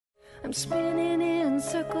I'm spinning in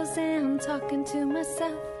circles and talking to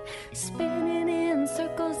myself. Spinning in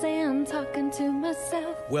circles and talking to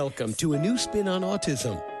myself. Welcome to a new spin on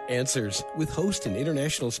autism. Answers with host and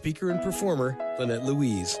international speaker and performer, Lynette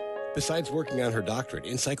Louise. Besides working on her doctorate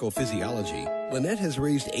in psychophysiology, Lynette has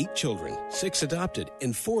raised 8 children, 6 adopted,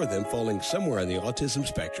 and 4 of them falling somewhere on the autism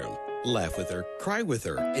spectrum. Laugh with her, cry with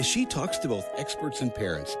her, as she talks to both experts and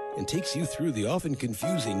parents and takes you through the often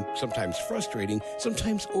confusing, sometimes frustrating,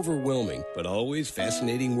 sometimes overwhelming, but always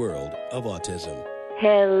fascinating world of autism.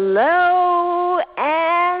 Hello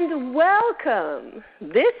and welcome.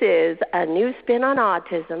 This is a new spin on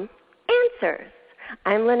autism, Answers.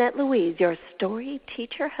 I'm Lynette Louise, your story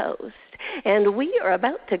teacher host, and we are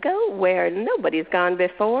about to go where nobody's gone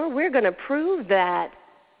before. We're going to prove that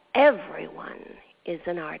everyone is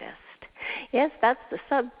an artist. Yes, that's the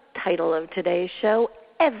subtitle of today's show,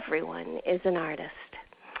 Everyone is an Artist.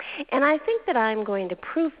 And I think that I'm going to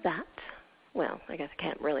prove that. Well, I guess I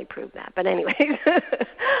can't really prove that, but anyways,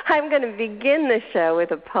 I'm going to begin the show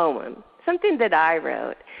with a poem, something that I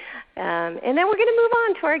wrote. And then we're going to move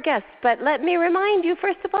on to our guests. But let me remind you,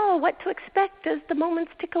 first of all, what to expect as the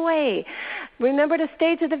moments tick away. Remember to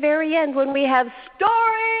stay to the very end when we have Stories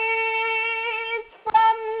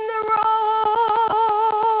from the Road.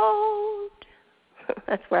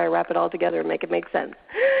 That's where I wrap it all together and make it make sense.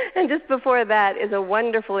 And just before that is a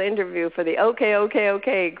wonderful interview for the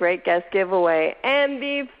OK, Great Guest Giveaway. And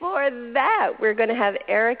before that, we're going to have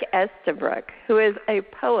Eric Estabrook, who is a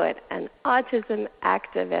poet, an autism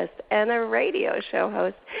activist, and a radio show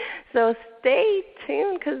host. So stay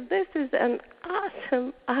tuned because this is an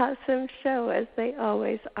awesome, awesome show, as they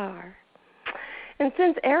always are. And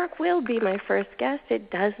since Eric will be my first guest,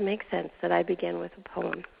 it does make sense that I begin with a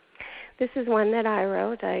poem. This is one that I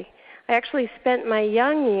wrote. I actually spent my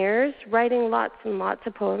young years writing lots and lots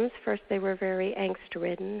of poems. First they were very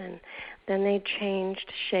angst-ridden, and then they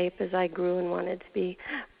changed shape as I grew and wanted to be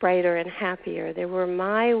brighter and happier. They were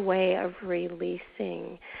my way of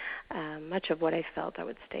releasing much of what I felt. I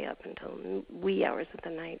would stay up until wee hours of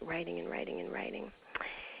the night writing and writing and writing.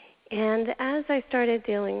 And as I started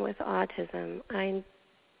dealing with autism, I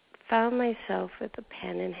found myself with a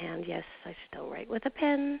pen in hand. Yes, I still write with a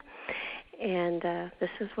pen. And this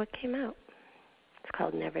is what came out. It's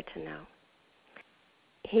called Never to Know.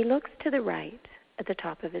 He looks to the right at the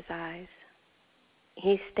top of his eyes.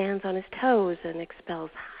 He stands on his toes and expels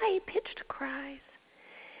high-pitched cries.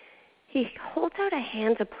 He holds out a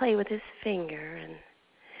hand to play with his finger, and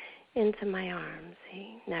into my arms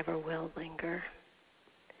he never will linger.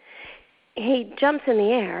 He jumps in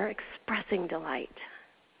the air, expressing delight.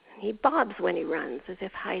 He bobs when he runs, as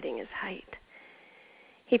if hiding his height.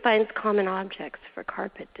 He finds common objects for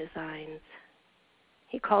carpet designs.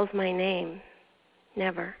 He calls my name,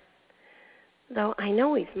 never, though I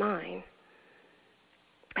know he's mine.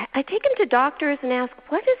 I take him to doctors and ask,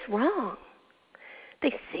 what is wrong?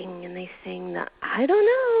 They sing and they sing the I don't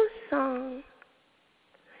know song.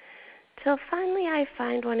 Till finally I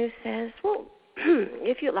find one who says, well,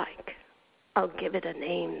 if you like, I'll give it a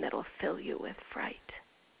name that'll fill you with fright.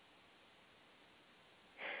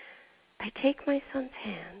 I take my son's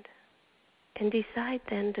hand and decide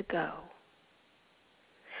then to go.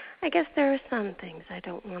 I guess there are some things I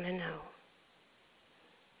don't want to know.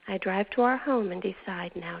 I drive to our home and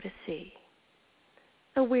decide now to see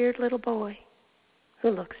a weird little boy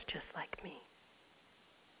who looks just like me.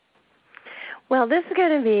 Well, this is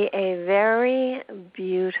going to be a very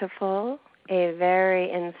beautiful, a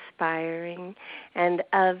very inspiring, and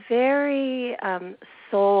a very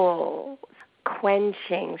soul-quenching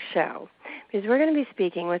show, because we're going to be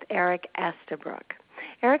speaking with Eric Estabrook.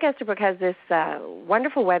 Eric Estabrook has this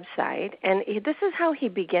wonderful website, and this is how he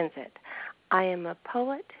begins it. I am a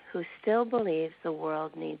poet who still believes the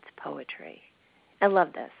world needs poetry. I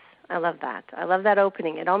love this. I love that. I love that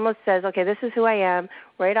opening. It almost says, okay, this is who I am.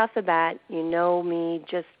 Right off the bat, you know me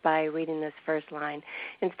just by reading this first line,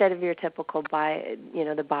 instead of your typical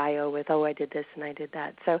the bio with, oh, I did this and I did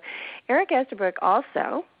that. So Eric Estabrook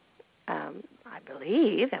also, I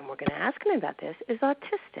believe, and we're going to ask him about this, is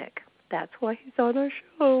autistic. That's why he's on our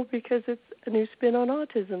show, because it's a new spin on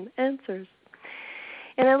autism, Answers.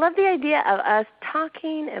 And I love the idea of us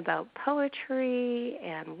talking about poetry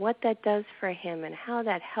and what that does for him and how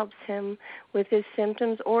that helps him with his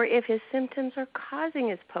symptoms, or if his symptoms are causing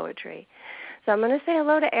his poetry. So I'm going to say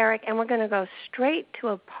hello to Eric, and we're going to go straight to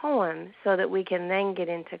a poem so that we can then get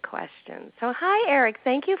into questions. So hi, Eric.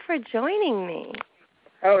 Thank you for joining me.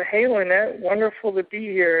 Oh, hey, Lynette. Wonderful to be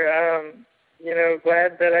here.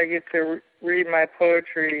 Glad that I get to read my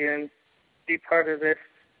poetry and be part of this.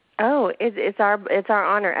 Oh, it's our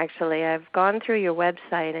honor, actually. I've gone through your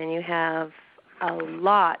website, and you have a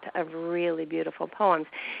lot of really beautiful poems.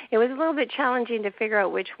 It was a little bit challenging to figure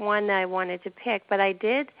out which one I wanted to pick, but I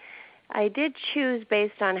did choose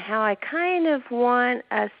based on how I kind of want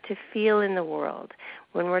us to feel in the world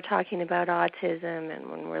when we're talking about autism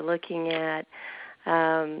and when we're looking at,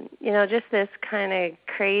 just this kind of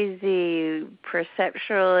crazy,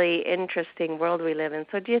 perceptually interesting world we live in.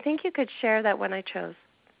 So do you think you could share that one I chose?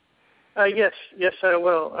 Yes, I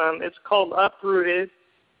will. It's called Uprooted,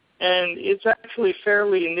 and it's actually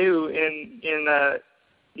fairly new in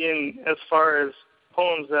as far as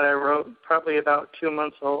poems that I wrote, probably about 2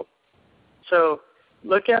 months old. So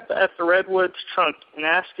look at the redwood's trunk and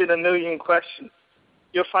ask it a million questions.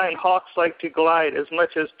 You'll find hawks like to glide as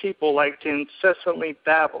much as people like to incessantly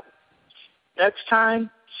babble. Next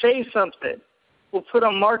time, say something. We'll put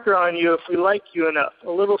a marker on you if we like you enough,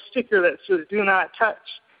 a little sticker that says do not touch.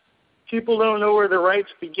 People don't know where the rights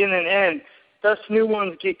begin and end, thus new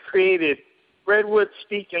ones get created. Redwoods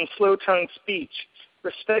speak in slow-tongued speech.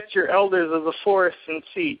 Respect your elders of the forest and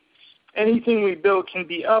sea. Anything we build can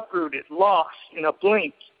be uprooted, lost in a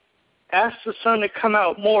blink. Ask the sun to come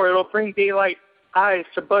out more. It'll bring daylight eyes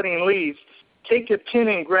to budding leaves. Take a pin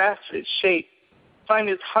and grasp its shape. Find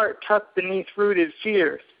its heart tucked beneath rooted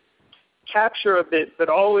fears. Capture a bit, but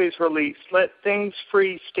always release. Let things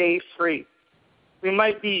free stay free. We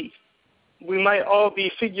might all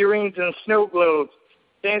be figurines in snow globes,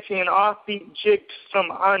 dancing an offbeat jig to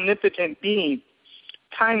some omnipotent being.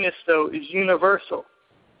 Kindness, though, is universal.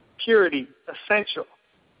 Purity, essential.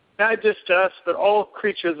 Not just to us, but all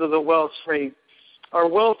creatures of the wellspring. Our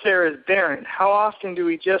welfare is barren. How often do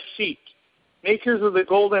we just seek? Makers of the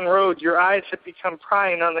golden road, your eyes have become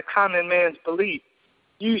prying on the common man's belief.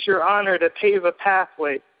 Use your honor to pave a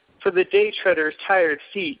pathway for the day treader's tired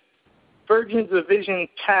feet. Virgins of vision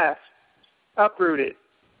path, uprooted.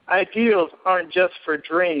 Ideals aren't just for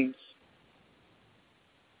dreams.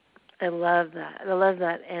 I love that. I love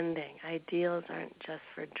that ending. Ideals aren't just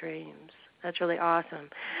for dreams. That's really awesome.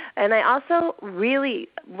 And I also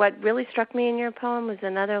what really struck me in your poem was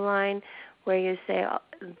another line where you say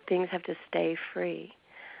things have to stay free.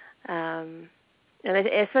 And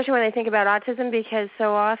especially when I think about autism, because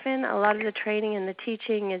so often a lot of the training and the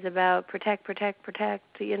teaching is about protect, put them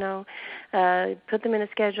in a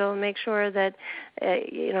schedule, make sure that,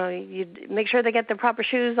 you make sure they get the proper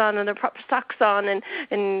shoes on and the proper socks on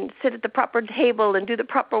and sit at the proper table and do the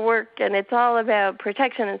proper work. And it's all about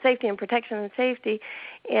protection and safety and protection and safety.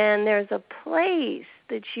 And there's a place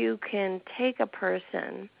that you can take a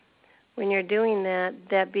person when you're doing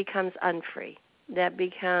that becomes unfree, that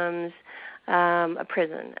becomes a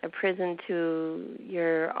prison to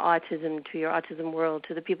your autism world,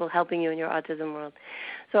 to the people helping you in your autism world.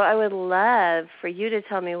 So I would love for you to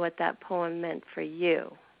tell me what that poem meant for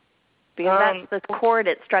you, because that's the chord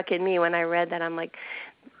it struck in me when I read that. I'm like,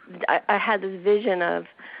 I had this vision of,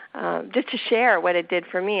 just to share what it did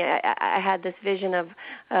for me, I had this vision of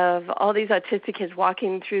all these autistic kids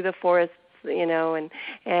walking through the forests, and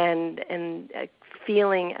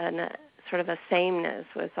feeling sort of a sameness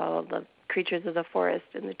with all of the creatures of the forest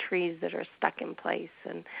and the trees that are stuck in place.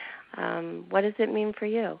 And what does it mean for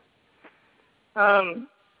you?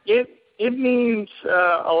 It means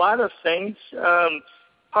a lot of things.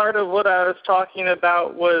 Part of what I was talking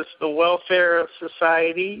about was the welfare of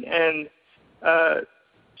society, and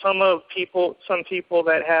some people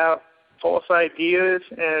that have false ideas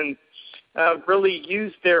and really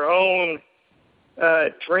use their own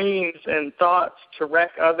dreams and thoughts to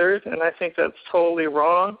wreck others, and I think that's totally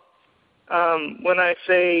wrong. When I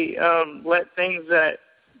say let things that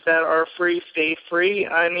are free stay free,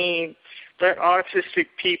 I mean let autistic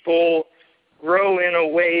people grow in a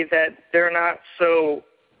way that they're not so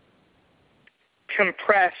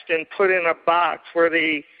compressed and put in a box where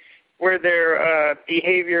their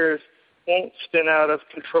behaviors won't spin out of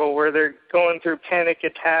control, where they're going through panic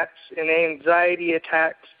attacks and anxiety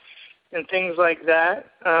attacks and things like that.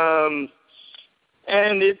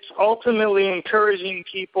 And it's ultimately encouraging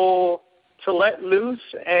people to let loose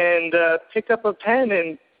and pick up a pen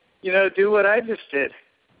and, do what I just did.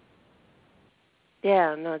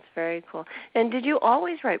 Yeah, no, it's very cool. And did you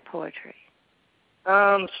always write poetry?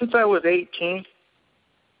 Since I was 18.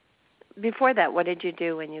 Before that, what did you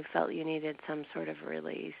do when you felt you needed some sort of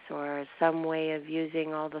release or some way of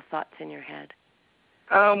using all the thoughts in your head?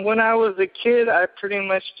 When I was a kid, I pretty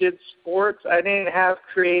much did sports. I didn't have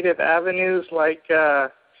creative avenues like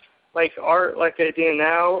art like I do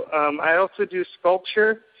now. I also do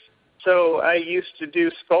sculpture. So I used to do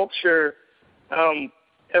sculpture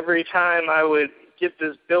every time I would get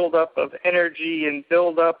this buildup of energy and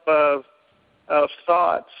buildup of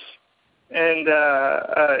thoughts. And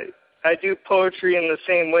I do poetry in the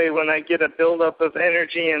same way. When I get a buildup of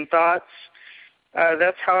energy and thoughts,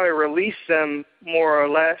 that's how I release them, more or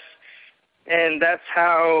less. And that's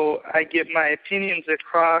how I get my opinions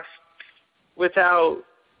across without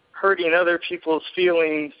hurting other people's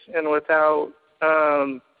feelings and without,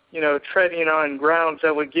 treading on grounds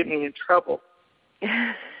that would get me in trouble.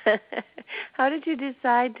 How did you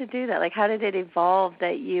decide to do that? Like, how did it evolve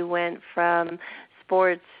that you went from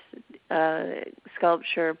sports,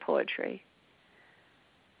 sculpture, poetry?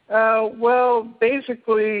 Well,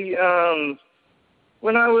 basically,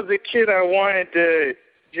 when I was a kid, I wanted to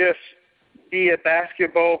just be a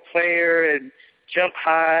basketball player and jump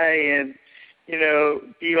high and,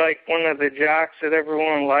 be like one of the jocks that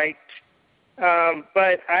everyone liked.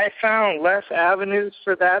 But I found less avenues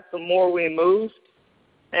for that the more we moved.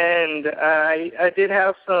 And I did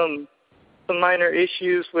have some minor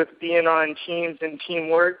issues with being on teams and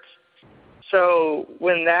teamwork. So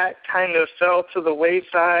when that kind of fell to the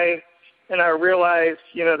wayside and I realized,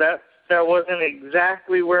 that wasn't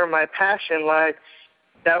exactly where my passion lied,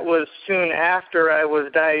 that was soon after I was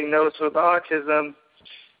diagnosed with autism.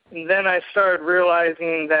 And then I started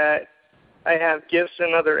realizing that I have gifts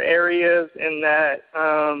in other areas and that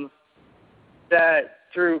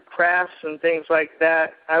through crafts and things like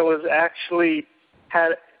that, I was actually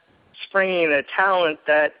springing a talent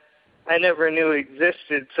that I never knew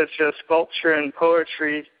existed, such as sculpture and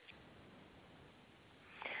poetry.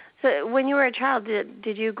 So when you were a child,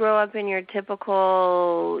 did you grow up in your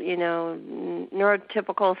typical,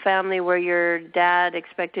 neurotypical family where your dad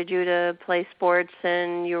expected you to play sports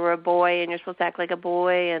and you were a boy and you're supposed to act like a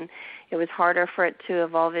boy, and it was harder for it to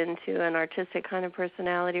evolve into an artistic kind of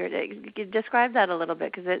personality? Or describe that a little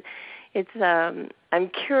bit, because I'm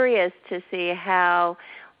curious to see how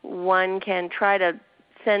one can try to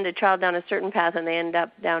send a child down a certain path and they end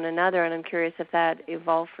up down another, and I'm curious if that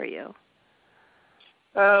evolved for you.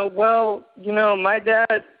 Well, my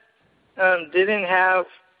dad didn't have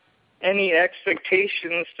any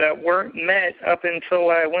expectations that weren't met up until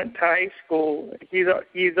I went to high school. He's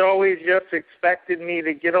always just expected me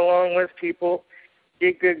to get along with people,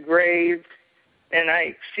 get good grades, and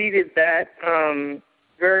I exceeded that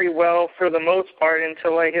very well for the most part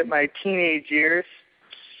until I hit my teenage years.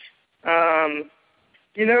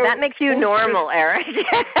 That makes you normal, Eric.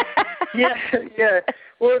 Yeah.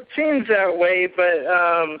 Well, it seems that way, but,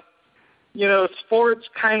 sports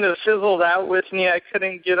kind of fizzled out with me. I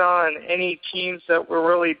couldn't get on any teams that were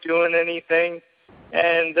really doing anything.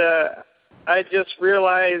 And I just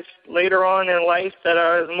realized later on in life that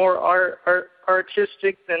I was more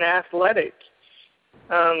artistic than athletic.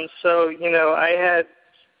 So, I had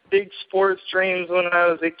big sports dreams when I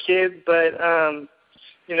was a kid, but,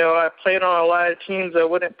 I played on a lot of teams that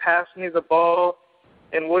wouldn't pass me the ball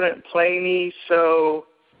and wouldn't play me. So,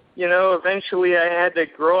 eventually I had to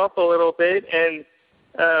grow up a little bit, and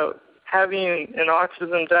having an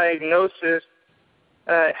autism diagnosis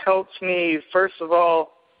helps me, first of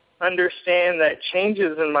all, understand that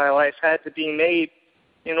changes in my life had to be made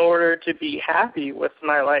in order to be happy with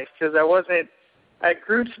my life, because I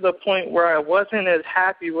grew to the point where I wasn't as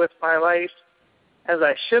happy with my life as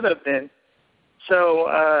I should have been. So,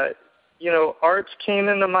 arts came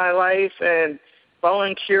into my life, and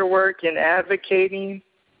volunteer work and advocating.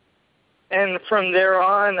 And from there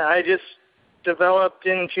on, I just developed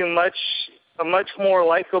into a much more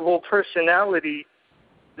likable personality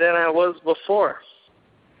than I was before.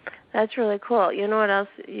 That's really cool. You know what else?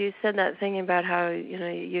 You said that thing about how,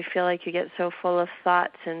 you feel like you get so full of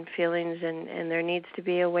thoughts and feelings, and there needs to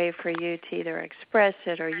be a way for you to either express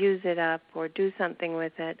it or use it up or do something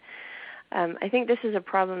with it. I think this is a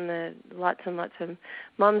problem that lots and lots of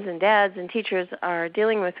moms and dads and teachers are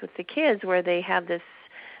dealing with the kids, where they have this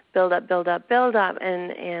build up,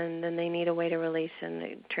 and then they need a way to release, and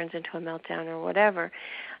it turns into a meltdown or whatever.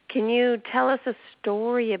 Can you tell us a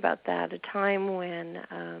story about that, a time when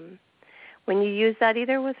you used that,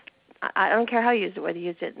 either with, I don't care how you used it, whether you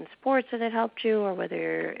used it in sports and it helped you, or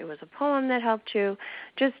whether it was a poem that helped you,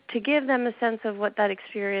 just to give them a sense of what that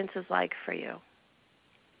experience is like for you.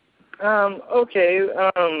 Okay.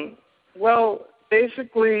 Well,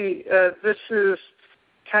 basically, this is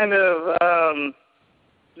kind of,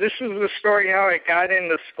 this is the story how I got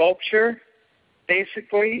into sculpture,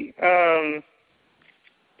 basically.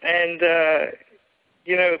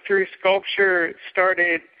 Through sculpture,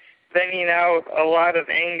 started venting out a lot of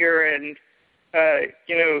anger, and,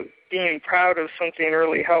 being proud of something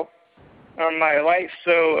really helped my life.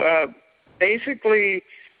 So, basically,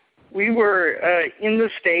 we were in the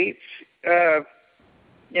States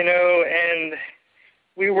and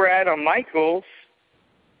we were at a Michael's,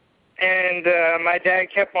 and my dad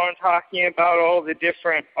kept on talking about all the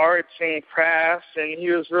different arts and crafts, and he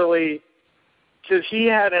was really, because he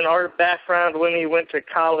had an art background when he went to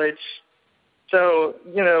college, so,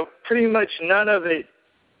 pretty much none of it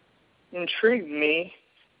intrigued me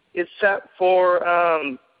except for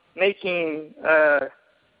making,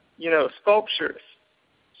 sculptures.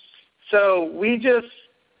 So we just,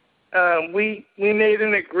 we made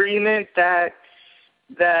an agreement that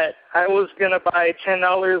I was going to buy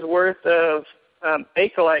 $10 worth of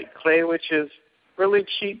Bakelite clay, which is really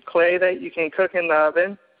cheap clay that you can cook in the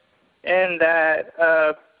oven, and that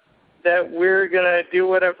we're going to do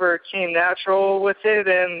whatever came natural with it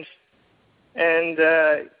and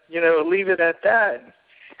leave it at that.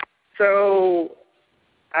 So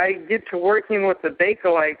I get to working with the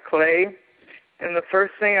Bakelite clay, and the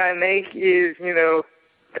first thing I make is, a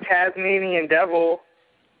Tasmanian devil,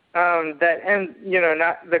 not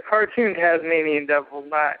the cartoon Tasmanian devil,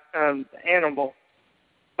 not animal,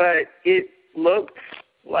 but it looked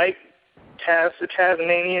like the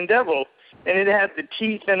Tasmanian devil, and it had the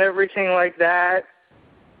teeth and everything like that.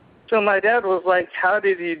 So my dad was like, how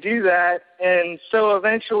did you do that? And so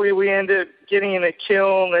eventually we ended up getting in a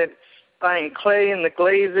kiln and buying clay and the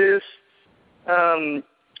glazes.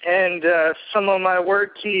 Some of my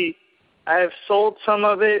work, I've sold some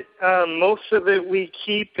of it. Most of it we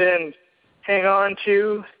keep and hang on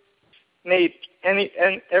to. Made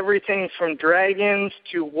everything from dragons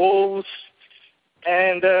to wolves.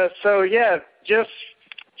 And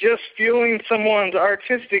just fueling someone's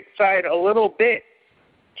artistic side a little bit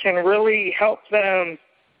can really help them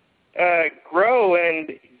grow.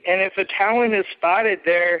 And if a talent is spotted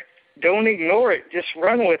there, don't ignore it. Just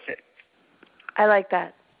run with it. I like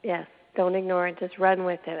that. Yes. Don't ignore it. Just run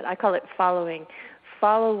with it. I call it following.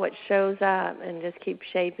 Follow what shows up and just keep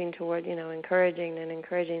shaping toward, encouraging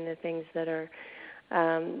the things that are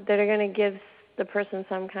going to give the person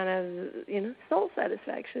some kind of, soul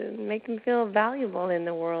satisfaction, make them feel valuable in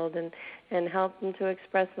the world and help them to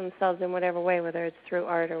express themselves in whatever way, whether it's through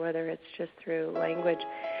art or whether it's just through language.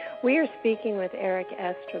 We are speaking with Eric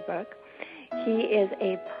Estabrook. He is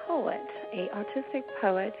a poet, an autistic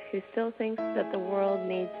poet who still thinks that the world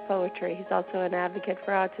needs poetry. He's also an advocate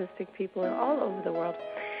for autistic people all over the world.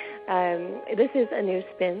 This is a new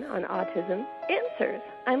spin on Autism Answers.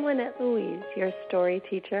 I'm Lynette Louise, your story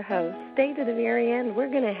teacher host. Stay to the very end. We're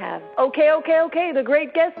going to have Okay, the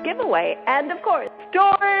great guest giveaway. And, of course,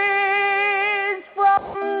 stories from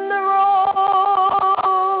the road.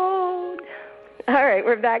 All right,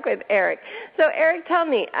 we're back with Eric. So, Eric, tell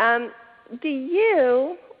me, do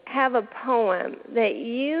you have a poem that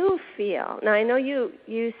you feel, now I know you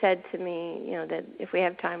said to me, that if we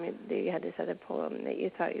have time, you had this other poem that you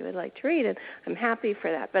thought you would like to read, and I'm happy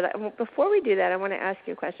for that. But before we do that, I want to ask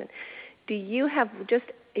you a question. Do you have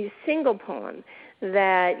just a single poem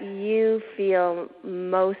that you feel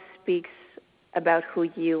most speaks about who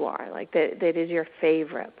you are, like that is your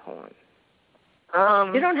favorite poem?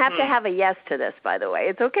 You don't have to have a yes to this, by the way.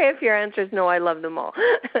 It's okay if your answer is no, I love them all.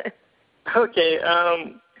 Okay,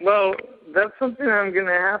 well, that's something I'm going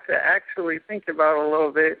to have to actually think about a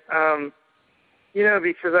little bit,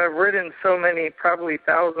 because I've written so many, probably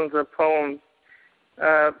thousands of poems,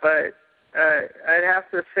 but I'd have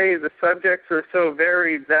to say the subjects are so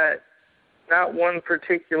varied that not one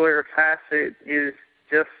particular facet is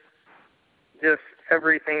just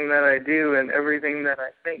everything that I do and everything that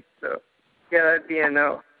I think. So, yeah, that'd be a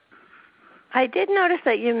no. I did notice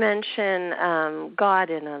that you mention God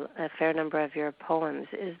in a fair number of your poems.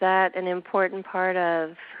 Is that an important part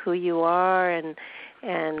of who you are and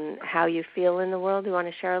how you feel in the world? Do you want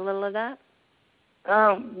to share a little of that?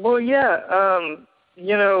 Well, yeah.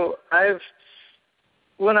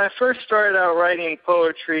 When I first started out writing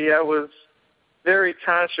poetry, I was very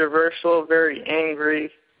controversial, very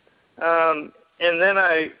angry. And then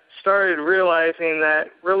I started realizing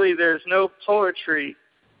that really there's no poetry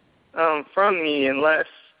from me unless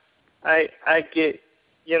I get,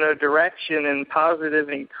 direction and positive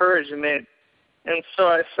encouragement. And so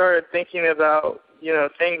I started thinking about,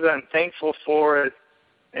 things I'm thankful for.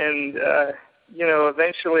 And,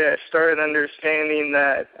 eventually I started understanding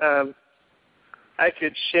that I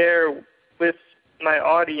could share with my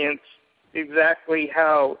audience exactly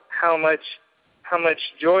how much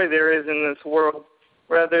joy there is in this world,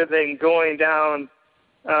 rather than going down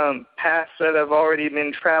paths that have already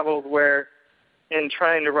been traveled and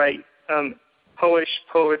trying to write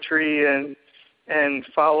poetry and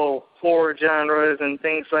follow horror genres and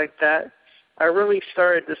things like that. I really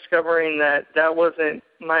started discovering that wasn't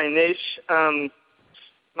my niche.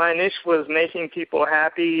 my niche was making people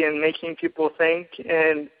happy and making people think,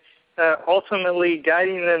 and ultimately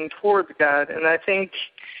guiding them towards God. And I think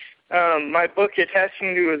my book,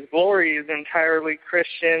 Attaching to His Glory, is entirely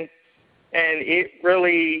Christian, and it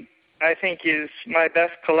really, I think, is my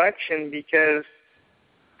best collection because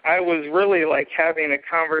I was really like having a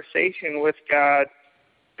conversation with God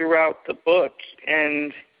throughout the book,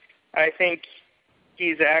 and I think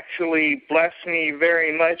He's actually blessed me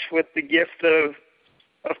very much with the gift of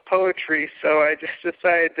poetry, so I just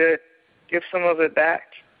decided to give some of it back.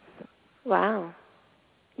 Wow.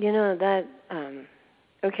 You know, that,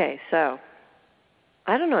 okay, so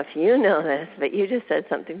I don't know if you know this, but you just said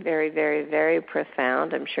something very, very, very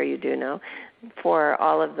profound. I'm sure you do know, for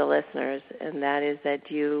all of the listeners, and that is that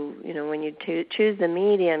you know, when you choose the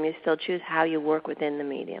medium, you still choose how you work within the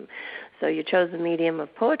medium. So you chose the medium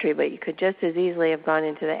of poetry, but you could just as easily have gone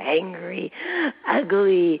into the angry,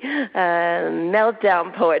 ugly,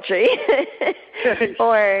 meltdown poetry.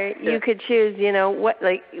 Or you could choose, you know,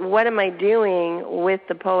 what am I doing with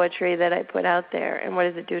the poetry that I put out there, and what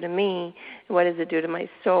does it do to me? What does it do to my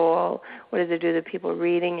soul? What does it do to people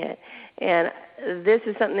reading it? And this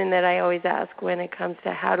is something that I always ask when it comes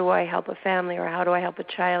to how do I help a family, or how do I help a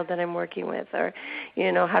child that I'm working with, or,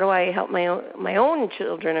 you know, how do I help my own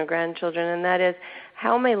children or grandchildren, and that is,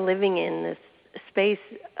 how am I living in this space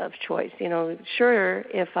of choice? You know, sure,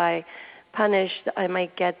 if I punish, I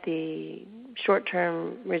might get the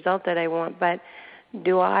short-term result that I want, but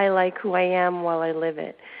do I like who I am while I live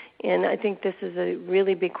it? And I think this is a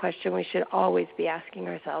really big question we should always be asking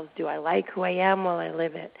ourselves. Do I like who I am while I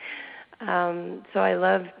live it? So I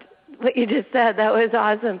loved what you just said. That was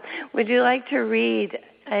awesome. Would you like to read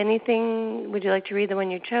anything? Would you like to read the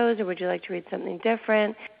one you chose, or would you like to read something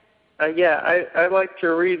different? Yeah, I'd like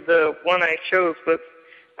to read the one I chose, but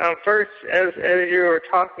first, as you were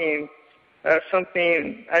talking,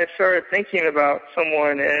 something I started thinking about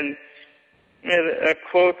someone, and a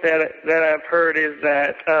quote that I've heard is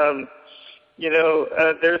that,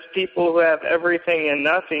 there's people who have everything and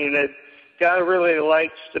nothing, that God really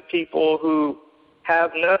likes the people who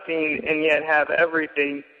have nothing and yet have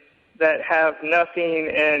everything, that have nothing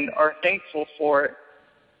and are thankful for it.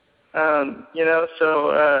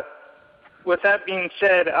 So with that being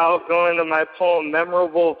said, I'll go into my poem,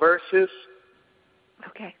 Memorable Verses.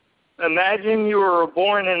 Okay. Imagine you were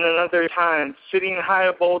born in another time, sitting high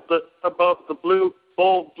above the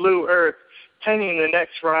bold blue earth, penning the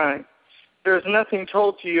next rhyme. There's nothing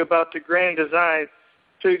told to you about the grand design,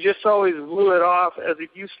 so you just always blew it off as a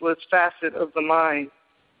useless facet of the mind.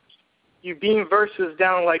 You beam verses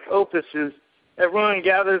down like opuses. Everyone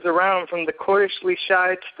gathers around, from the coyishly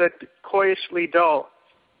shy to the coyishly dull.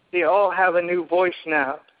 They all have a new voice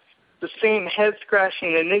now, the same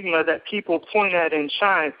head-scratching enigma that people point at and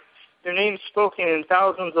chime. Their names spoken in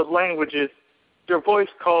thousands of languages, their voice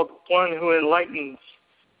called one who enlightens.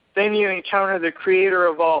 Then you encounter the creator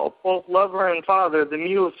of all, both lover and father, the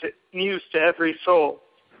muse to every soul.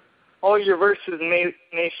 All your verses may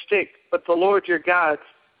stick, but the Lord your God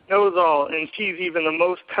knows all and sees even the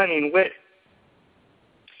most cunning wit.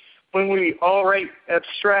 When we all write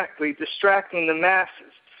abstractly, distracting the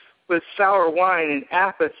masses with sour wine and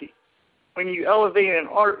apathy, when you elevate an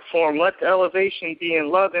art form, let the elevation be in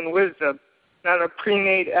love and wisdom, not a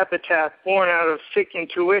pre-made epitaph born out of sick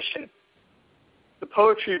intuition. The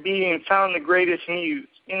poetry being found the greatest muse,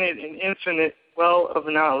 in it an infinite well of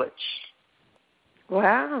knowledge.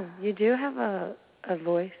 Wow, you do have a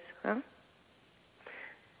voice, huh?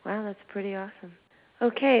 Wow, that's pretty awesome.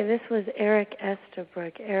 Okay, this was Eric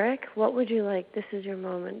Estabrook. Eric, what would you like? This is your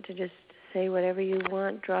moment to just say whatever you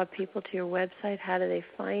want, draw people to your website. How do they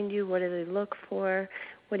find you? What do they look for?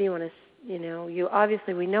 What do you want to, you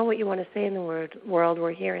obviously, we know what you want to say in the world.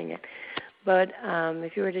 We're hearing it. But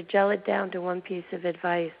if you were to gel it down to one piece of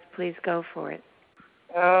advice, please go for it.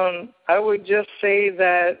 I would just say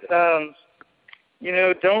that,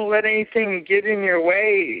 don't let anything get in your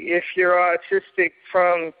way if you're autistic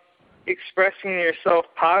from expressing yourself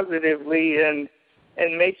positively and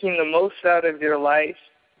making the most out of your life.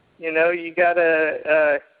 You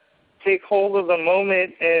gotta take hold of the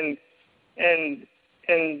moment and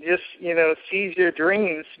just seize your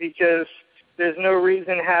dreams, because there's no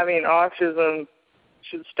reason having autism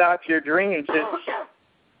should stop your dreams. It's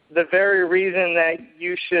the very reason that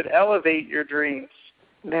you should elevate your dreams.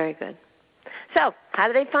 Very good. So, how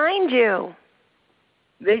do they find you?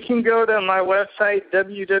 They can go to my website,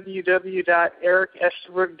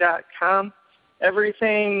 www.ericestabrook.com.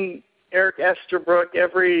 Everything Eric Estabrook,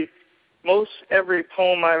 every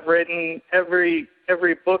poem I've written, every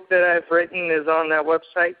book that I've written is on that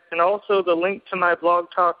website, and also the link to my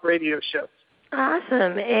Blog Talk radio show.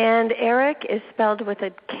 Awesome. And Eric is spelled with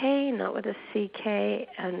a K, not with a CK.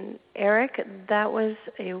 And Eric, that was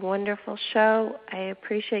a wonderful show. I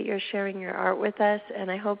appreciate your sharing your art with us, and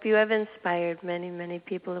I hope you have inspired many, many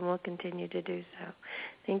people and will continue to do so.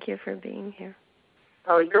 Thank you for being here.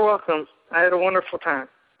 Oh, you're welcome. I had a wonderful time.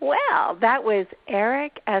 Well, that was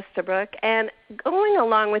Eric Estabrook, and going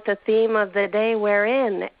along with the theme of the day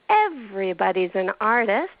wherein everybody's an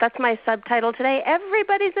artist. That's my subtitle today.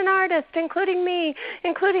 Everybody's an artist, including me,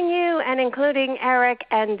 including you, and including Eric,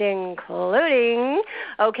 and including,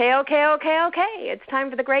 okay. It's time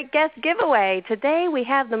for the Great Guest Giveaway. Today we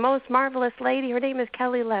have the most marvelous lady. Her name is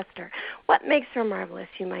Kelly Lester. What makes her marvelous,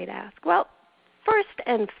 you might ask? Well, first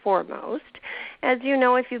and foremost, as you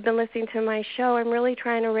know, if you've been listening to my show, I'm really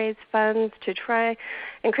trying to raise funds to try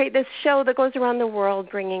and create this show that goes around the world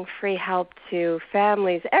bringing free help to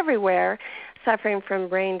families everywhere suffering from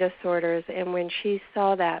brain disorders. And when she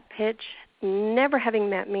saw that pitch, never having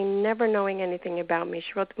met me, never knowing anything about me,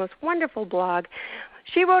 she wrote the most wonderful blog.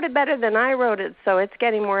 She wrote it better than I wrote it, so it's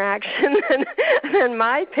getting more action than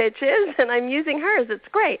my pitch is, and I'm using hers. It's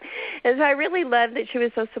great. And so I really love that she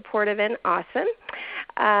was so supportive and awesome.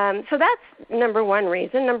 So that's number one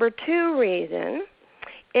reason. Number two reason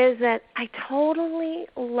is that I totally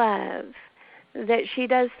love that she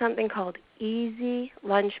does something called Easy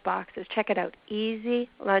Lunchboxes. Check it out, Easy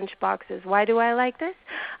Lunchboxes. Why do I like this?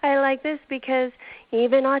 I like this because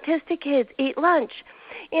even autistic kids eat lunch.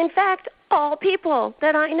 In fact, all people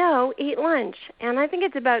that I know eat lunch. And I think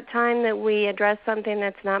it's about time that we address something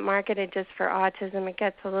that's not marketed just for autism. It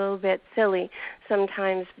gets a little bit silly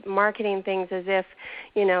sometimes, marketing things as if,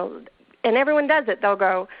 and everyone does it. They'll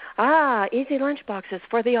go, easy lunchboxes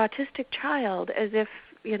for the autistic child, as if,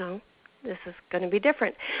 this is going to be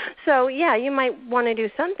different. So, yeah, you might want to do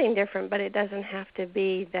something different, but it doesn't have to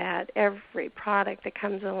be that every product that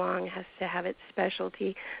comes along has to have its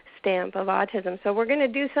specialty stamp of autism. So we're going to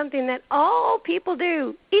do something that all people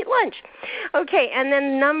do, eat lunch. Okay, and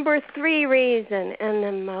then number three reason, and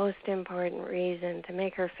the most important reason to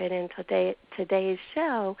make her fit in today's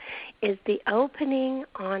show, is the opening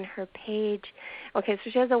on her page. Okay,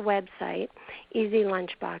 so she has a website, Easy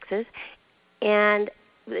Lunchboxes, and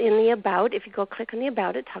in the About, if you go click on the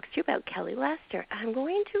About, it talks to you about Kelly Lester. I'm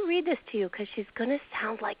going to read this to you because she's going to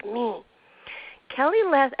sound like me. Kelly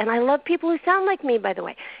Lester, and I love people who sound like me, by the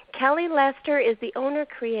way. Kelly Lester is the owner,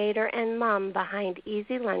 creator, and mom behind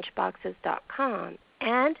EasyLunchboxes.com.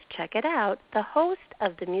 And, check it out, the host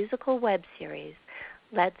of the musical web series,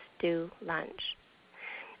 Let's Do Lunch.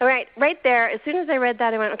 All right, right there, as soon as I read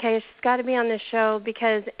that, I went, okay, she's got to be on this show,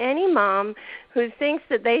 because any mom who thinks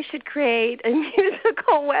that they should create a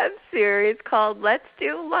musical web series called Let's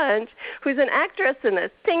Do Lunch, who's an actress and a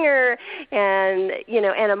singer and,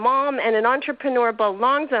 and a mom and an entrepreneur,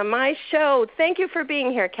 belongs on my show. Thank you for being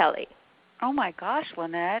here, Kelly. Oh, my gosh,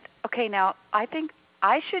 Lynette. Okay, now, I think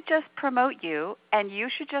I should just promote you, and you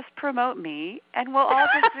should just promote me, and we'll all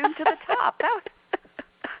just zoom to the top. That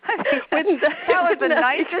was the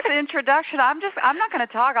nicest introduction. I'm not going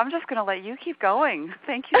to talk. I'm just going to let you keep going.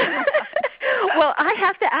 Thank you so much. Well, I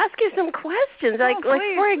have to ask you some questions. Like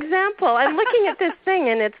for example, I'm looking at this thing,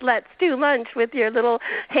 and it's Let's Do Lunch with your little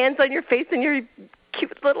hands on your face and your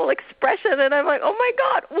cute little expression, and I'm like, oh my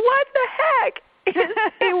God, what the heck is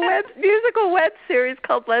a musical web series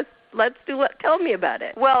called Let's Do Lunch? Tell me about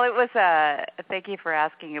it. Well, it was. Thank you for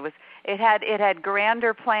asking. It had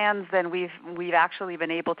grander plans than we've actually been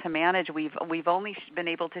able to manage. We've only been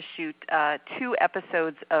able to shoot 2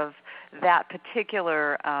 episodes of that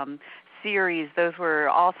particular series. Those were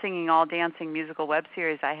all singing, all dancing musical web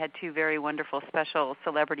series. I had 2 very wonderful special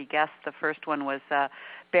celebrity guests. The first one was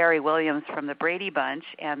Barry Williams from the Brady Bunch,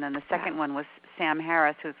 and then the second one was Sam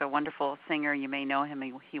Harris, who's a wonderful singer. You may know him.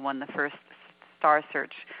 He won the first Star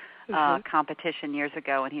Search competition years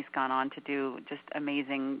ago, and he's gone on to do just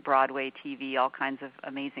amazing Broadway, TV, all kinds of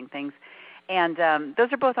amazing things. And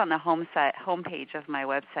those are both on the homepage of my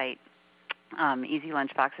website,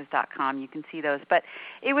 EasyLunchboxes.com. You can see those. But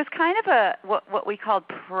it was kind of what we called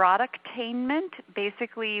productainment.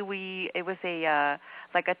 Basically, it was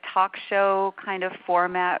like a talk show kind of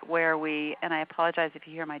format where and I apologize if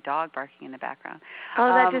you hear my dog barking in the background.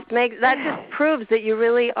 Oh, that just proves that you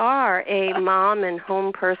really are a mom and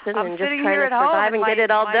home person and just trying to survive and get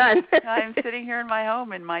it all done. I'm sitting here in my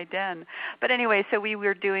home in my den. But anyway, so we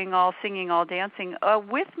were doing all singing, all dancing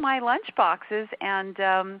with my lunch boxes, and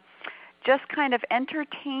just kind of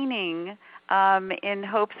entertaining in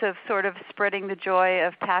hopes of sort of spreading the joy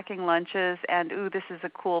of packing lunches and, ooh, this is a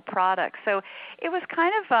cool product. So it was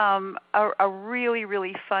kind of a really,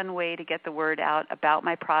 really fun way to get the word out about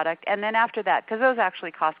my product. And then after that, because those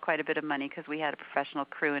actually cost quite a bit of money because we had a professional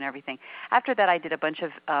crew and everything, after that I did a bunch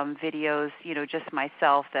of videos, just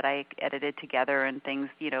myself that I edited together and things,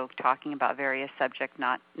 talking about various subjects,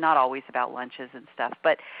 not always about lunches and stuff.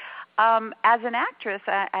 But as an actress,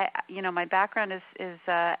 I my background is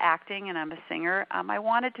acting, and I'm a singer. I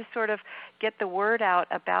wanted to sort of get the word out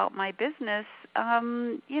about my business,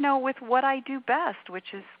 with what I do best,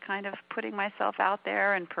 which is kind of putting myself out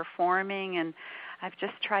there and performing, and I've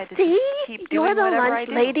just tried to keep doing whatever I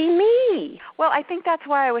do. You're the lunch lady me. Well, I think that's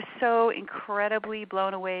why I was so incredibly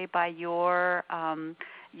blown away by your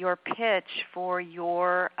pitch for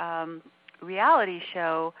your reality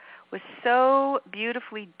show. Was so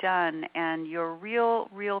beautifully done, and your real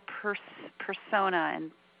persona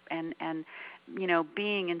and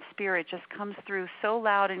being in spirit just comes through so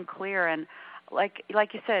loud and clear. And like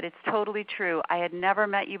you said, it's totally true. I had never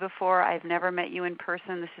met you before. I've never met you in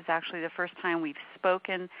person. This is actually the first time we've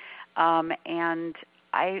spoken, and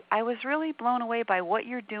I was really blown away by what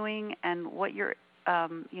you're doing and what you're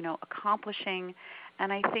accomplishing.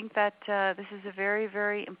 And I think that this is a very,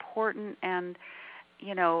 very important and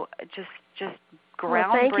just groundbreaking.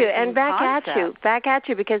 Well, thank you, and concept. back at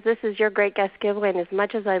you, because this is your great guest giveaway. And as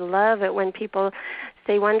much as I love it when people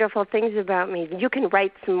say wonderful things about me, you can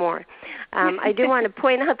write some more. I do want to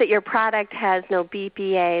point out that your product has no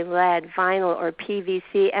BPA, lead, vinyl, or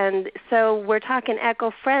PVC, and so we're talking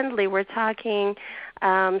eco-friendly. We're talking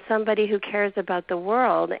somebody who cares about the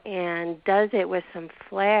world and does it with some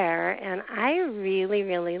flair. And I really,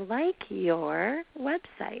 really like your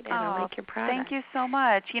website, and I like your product. Thank you so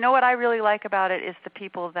much. You know what I really like about it is the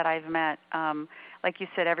people that I've met. Like you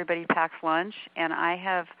said, everybody packs lunch, and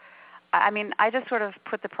I just sort of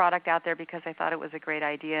put the product out there because I thought it was a great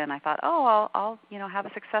idea, and I thought, I'll have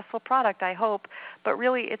a successful product, I hope. But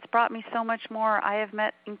really, it's brought me so much more. I have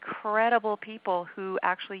met incredible people who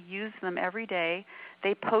actually use them every day.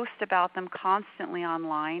 They post about them constantly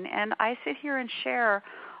online, and I sit here and share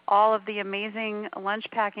all of the amazing lunch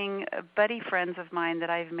packing buddy friends of mine that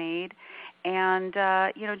I've made, and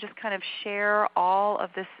just kind of share all of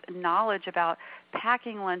this knowledge about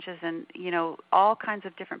packing lunches, and all kinds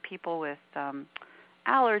of different people with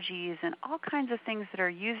allergies and all kinds of things that are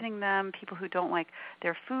using them, people who don't like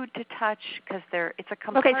their food to touch because it's a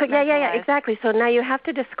compartmentalized. Okay, so yeah, exactly. So now you have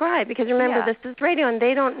to describe, because remember, this is radio, and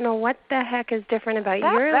they don't know what the heck is different about your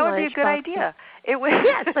lunchbox. That would be a good idea.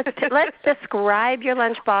 Yes, let's describe your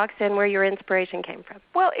lunchbox and where your inspiration came from.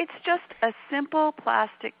 Well, it's just a simple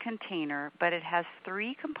plastic container, but it has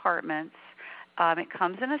 3 compartments. It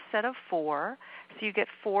comes in a set of 4, so you get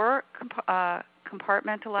 4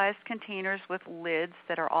 compartmentalized containers with lids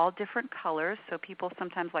that are all different colors, so people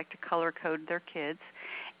sometimes like to color code their kids.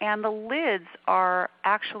 And the lids are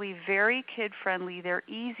actually very kid-friendly. They're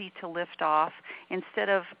easy to lift off. Instead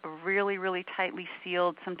of really, really tightly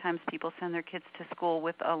sealed, sometimes people send their kids to school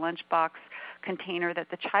with a lunchbox container that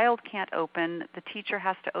the child can't open. The teacher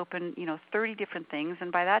has to open, 30 different things,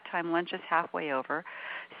 and by that time lunch is halfway over.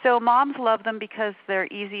 So moms love them because they're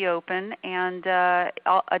easy open, and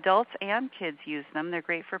adults and kids use them. They're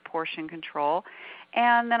great for portion control.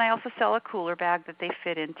 And then I also sell a cooler bag that they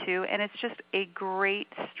fit into, and it's just a great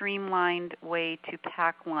streamlined way to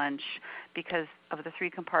pack lunch because of the 3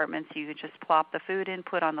 compartments. You can just plop the food in,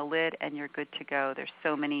 put on the lid, and you're good to go. There's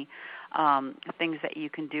so many things that you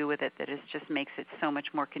can do with it that it just makes it so much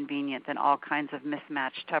more convenient than all kinds of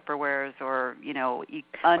mismatched Tupperwares or,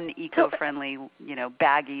 un-eco-friendly,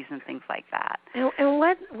 baggies and things like that. And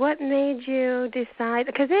what made you decide,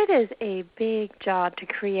 because it is a big job to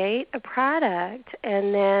create a product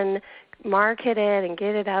and then market it and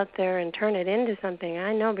get it out there and turn it into something.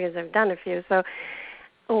 I know because I've done a few. So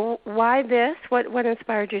why this? What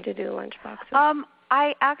inspired you to do lunchboxes?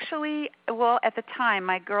 I actually, at the time,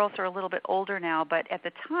 my girls are a little bit older now, but at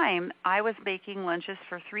the time, I was baking lunches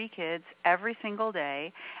for 3 kids every single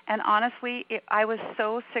day. And honestly, I was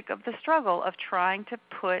so sick of the struggle of trying to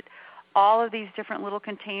put all of these different little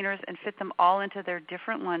containers and fit them all into their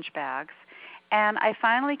different lunch bags. And I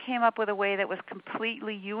finally came up with a way that was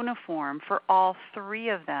completely uniform for all 3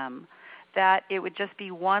 of them, that it would just be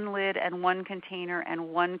 1 lid and 1 container and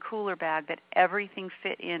 1 cooler bag that everything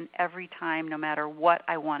fit in every time, no matter what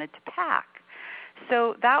I wanted to pack.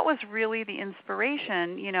 So that was really the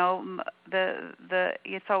inspiration.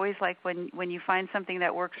 It's always like when you find something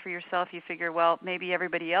that works for yourself, you figure, well, maybe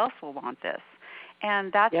everybody else will want this.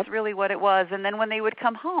 And that's really what it was. And then when they would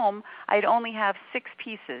come home, I'd only have 6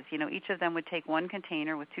 pieces. You know, each of them would take one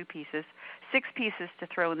container with 2 pieces, 6 pieces to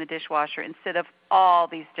throw in the dishwasher instead of all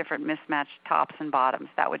these different mismatched tops and bottoms.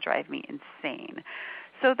 That would drive me insane.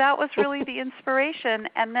 So that was really the inspiration.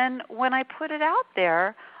 And then when I put it out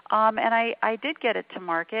there, and I did get it to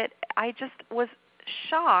market, I just was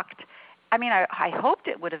shocked. I mean, I hoped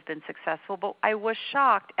it would have been successful, but I was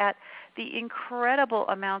shocked at the incredible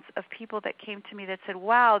amounts of people that came to me that said,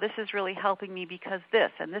 wow, this is really helping me because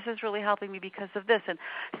this, and this is really helping me because of this. And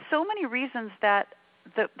so many reasons that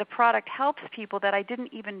the product helps people that I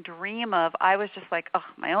didn't even dream of. I was just like, oh,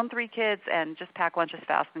 my own 3 kids and just pack lunches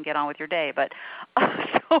fast and get on with your day. But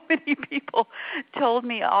so many people told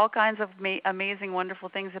me all kinds of amazing, wonderful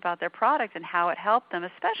things about their product and how it helped them,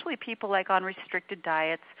 especially people like on restricted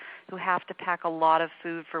diets who have to pack a lot of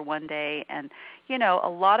food for one day. And, you know, a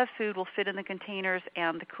lot of food will fit in the containers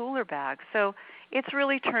and the cooler bags. So it's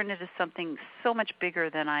really turned into something so much bigger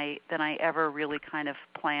than I ever really kind of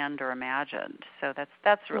planned or imagined. So that's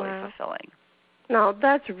really fulfilling. No,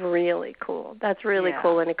 that's really cool. That's really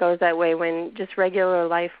cool, and it goes that way when just regular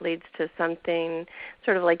life leads to something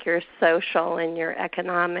sort of like your social and your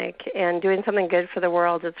economic and doing something good for the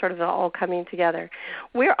world. It's sort of all coming together.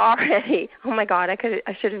 We're already, oh my God, I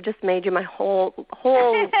should have just made you my whole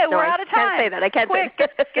We're out of time. I can't say that. I can't Quick, say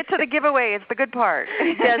that. get to the giveaway. It's the good part.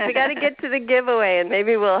 Yes, we got to get to the giveaway, and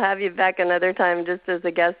maybe we'll have you back another time just as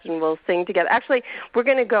a guest, and we'll sing together. Actually, we're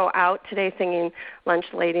going to go out today singing Lunch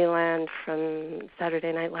Ladyland from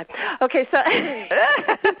Saturday Night Live. Okay, so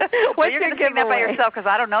well, you're going to sing that by yourself because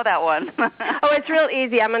I don't know that one. Oh, it's real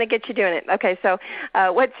easy. I'm going to get you doing it. Okay, so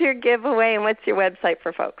what's your giveaway and what's your website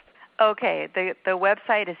for folks? Okay, the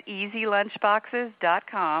website is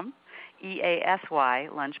easylunchboxes.com, EASY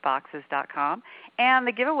lunchboxes.com, and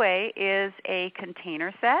the giveaway is a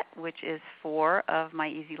container set, which is 4 of my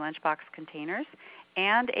Easy Lunchbox containers,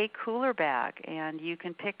 and a cooler bag, and you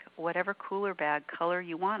can pick whatever cooler bag color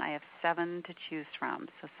you want. I have 7 to choose from,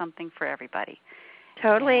 so something for everybody.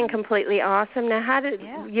 Totally and completely awesome. Now,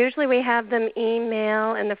 usually we have them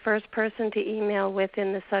email, and the first person to email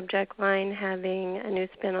within the subject line having a new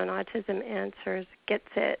spin on autism answers gets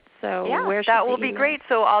it. So where should that will they be great.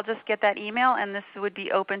 So I'll just get that email, and this would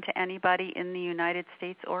be open to anybody in the United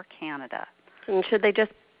States or Canada. And should they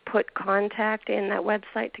just put contact in that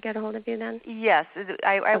website to get a hold of you then? Yes.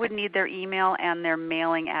 I would need their email and their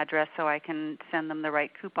mailing address so I can send them the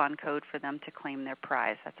right coupon code for them to claim their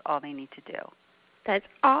prize. That's all they need to do. That's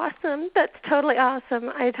awesome. That's totally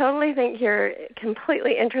awesome. I totally think you're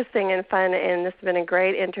completely interesting and fun, and this has been a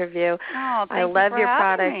great interview. Oh, thank I love your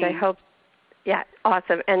product. Me. I hope. Yeah,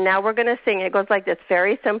 awesome. And now we're going to sing. It goes like this,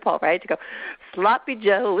 very simple, right? To go, Sloppy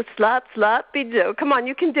Joe, slop, sloppy Joe. Come on,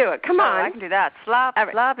 you can do it. Come on. I can do that. Slop,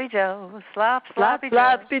 right. Sloppy Joe, slop, sloppy Joe.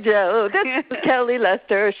 Sloppy Joe. This is Kelly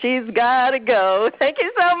Lester. She's got to go. Thank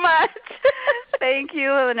you so much. Thank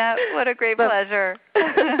you, Lynette. What a great pleasure.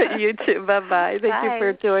 You too. Bye-bye. Thank you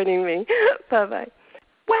for joining me. Bye-bye.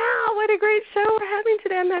 Wow, what a great show we're having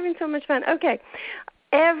today. I'm having so much fun. Okay,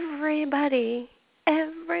 everybody's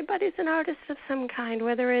an artist of some kind,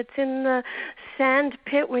 whether it's in the sand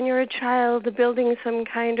pit when you're a child building some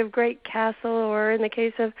kind of great castle, or in the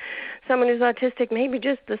case of someone who's autistic, maybe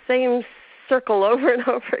just the same circle over and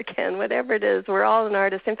over again. Whatever it is, we're all an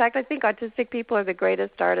artist. In fact, I think autistic people are the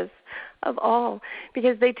greatest artists of all,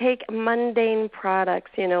 because they take mundane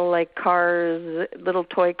products, like cars, little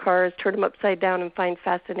toy cars, turn them upside down and find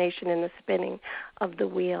fascination in the spinning of the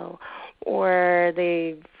wheel, or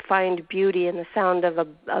they find beauty in the sound of a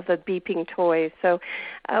beeping toy. So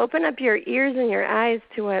open up your ears and your eyes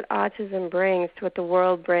to what autism brings, to what the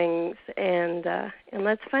world brings, and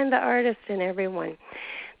let's find the artist in everyone.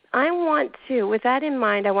 With that in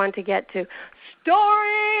mind, I want to get to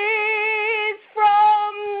Stories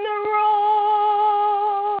from the Road.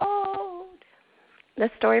 The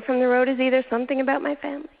story from the road is either something about my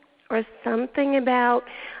family or something about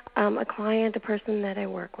a client, a person that I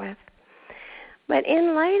work with. But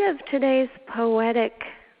in light of today's poetic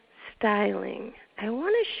styling, I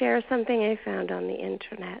want to share something I found on the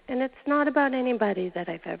Internet, and it's not about anybody that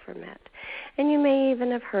I've ever met. And you may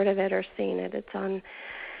even have heard of it or seen it.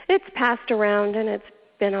 It's passed around, and it's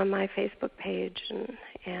been on my Facebook page,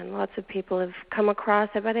 and lots of people have come across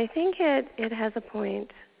it, but I think it has a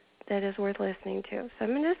point that is worth listening to. So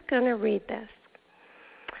I'm just going to read this.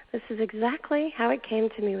 This is exactly how it came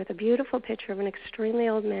to me, with a beautiful picture of an extremely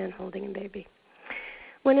old man holding a baby.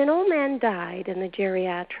 When an old man died in the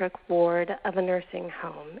geriatric ward of a nursing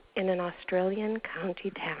home in an Australian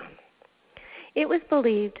county town, it was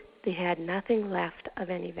believed they had nothing left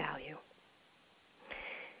of any value.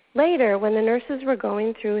 Later, when the nurses were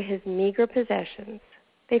going through his meager possessions,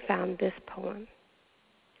 they found this poem.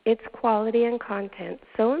 Its quality and content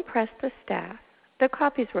so impressed the staff that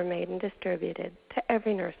copies were made and distributed to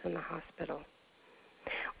every nurse in the hospital.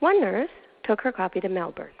 One nurse took her copy to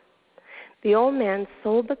Melbourne. The old man's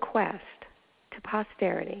sole bequest to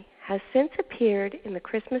posterity has since appeared in the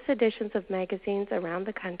Christmas editions of magazines around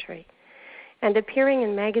the country and appearing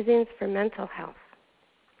in magazines for mental health.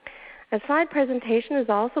 A slide presentation has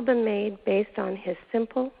also been made based on his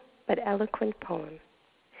simple but eloquent poem.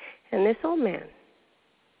 And this old man,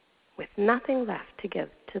 with nothing left to give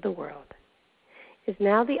to the world, is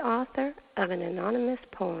now the author of an anonymous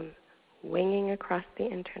poem winging across the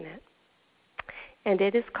internet. And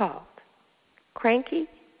it is called Cranky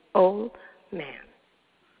Old Man.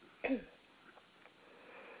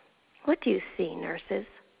 What do you see, nurses?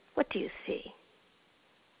 What do you see?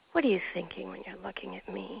 What are you thinking when you're looking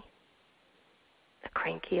at me? A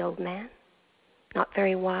cranky old man, not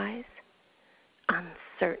very wise,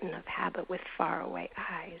 uncertain of habit with faraway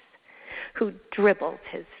eyes, who dribbles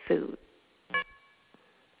his food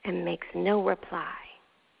and makes no reply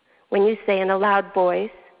when you say in a loud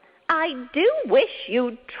voice, "I do wish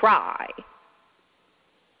you'd try,"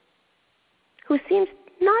 who seems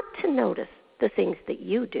not to notice the things that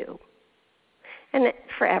you do, and that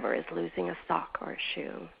forever is losing a sock or a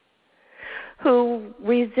shoe, who,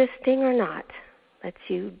 resisting or not, lets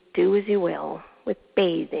you do as you will with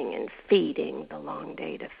bathing and feeding the long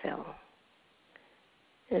day to fill.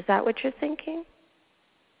 Is that what you're thinking?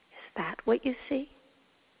 Is that what you see?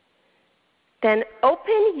 Then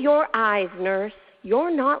open your eyes, nurse.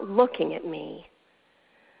 You're not looking at me.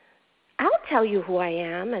 I'll tell you who I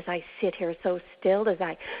am as I sit here so still, as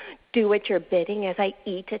I do at your bidding, as I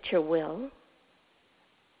eat at your will.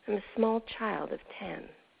 I'm a small child of 10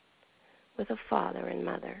 with a father and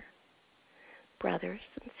mother, brothers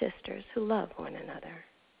and sisters who love one another.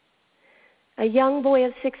 A young boy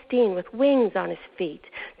of 16 with wings on his feet,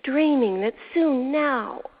 dreaming that soon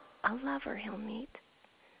now a lover he'll meet.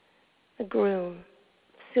 A groom,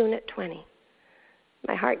 soon at 20.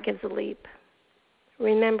 My heart gives a leap,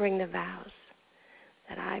 remembering the vows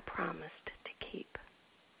that I promised to keep.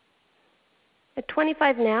 At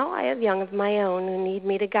 25 now, I have young of my own who need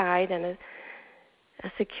me to guide and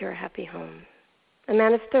a secure, happy home. A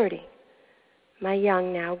man of 30, my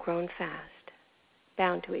young now grown fast,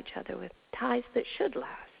 bound to each other with ties that should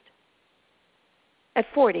last.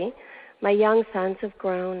 At 40, my young sons have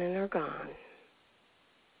grown and are gone,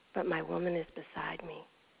 but my woman is beside me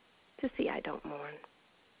to see I don't mourn.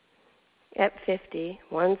 At 50,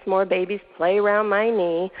 once more babies play round my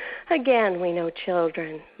knee. Again we know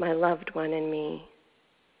children, my loved one and me.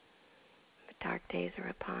 But dark days are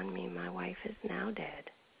upon me, my wife is now dead.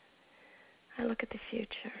 I look at the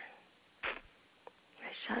future.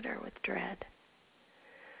 I shudder with dread.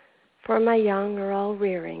 For my young are all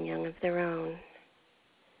rearing young of their own.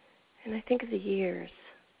 And I think of the years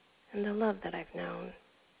and the love that I've known.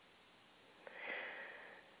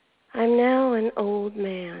 I'm now an old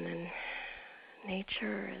man, and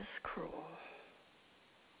nature is cruel.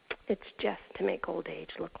 It's just to make old age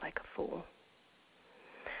look like a fool.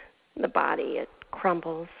 The body, it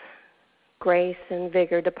crumbles. Grace and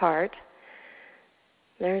vigor depart.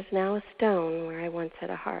 There's now a stone where I once had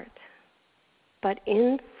a heart. But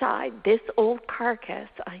inside this old carcass,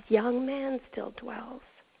 a young man still dwells.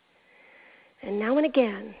 And now and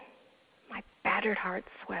again, my battered heart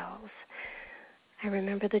swells. I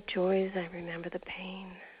remember the joys, I remember the pain.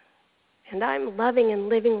 And I'm loving and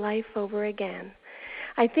living life over again.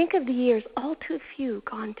 I think of the years, all too few,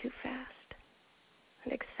 gone too fast,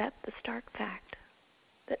 and accept the stark fact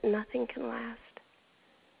that nothing can last.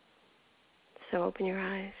 So open your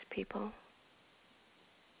eyes, people.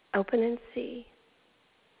 Open and see.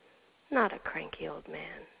 Not a cranky old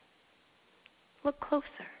man. Look closer.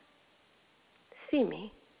 See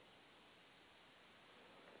me.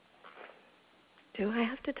 Do I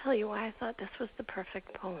have to tell you why I thought this was the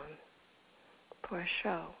perfect poem for a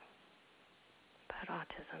show about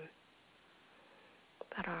autism,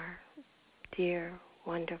 about our dear,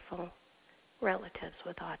 wonderful relatives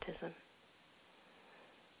with autism?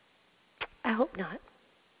 I hope not.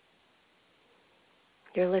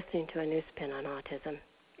 You're listening to a new spin on autism.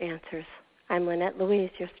 Answers. I'm Lynette Louise,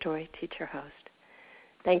 your story teacher host.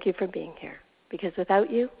 Thank you for being here, because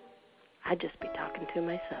without you, I'd just be talking to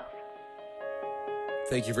myself.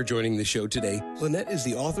 Thank you for joining the show today. Lynette is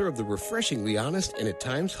the author of the refreshingly honest and at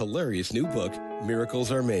times hilarious new book,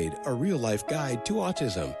 Miracles Are Made, a real-life guide to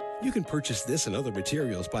autism. You can purchase this and other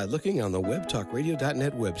materials by looking on the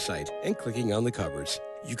webtalkradio.net website and clicking on the covers.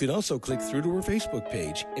 You can also click through to her Facebook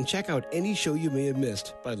page and check out any show you may have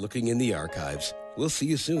missed by looking in the archives. We'll see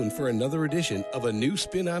you soon for another edition of A New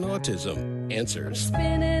Spin on Autism Answers.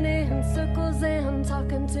 Spinning in circles and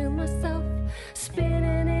talking to myself.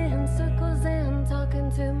 Spinning in circles and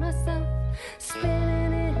talking to myself.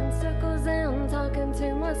 Spinning in circles and talking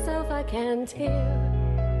to myself. I can't hear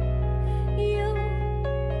you.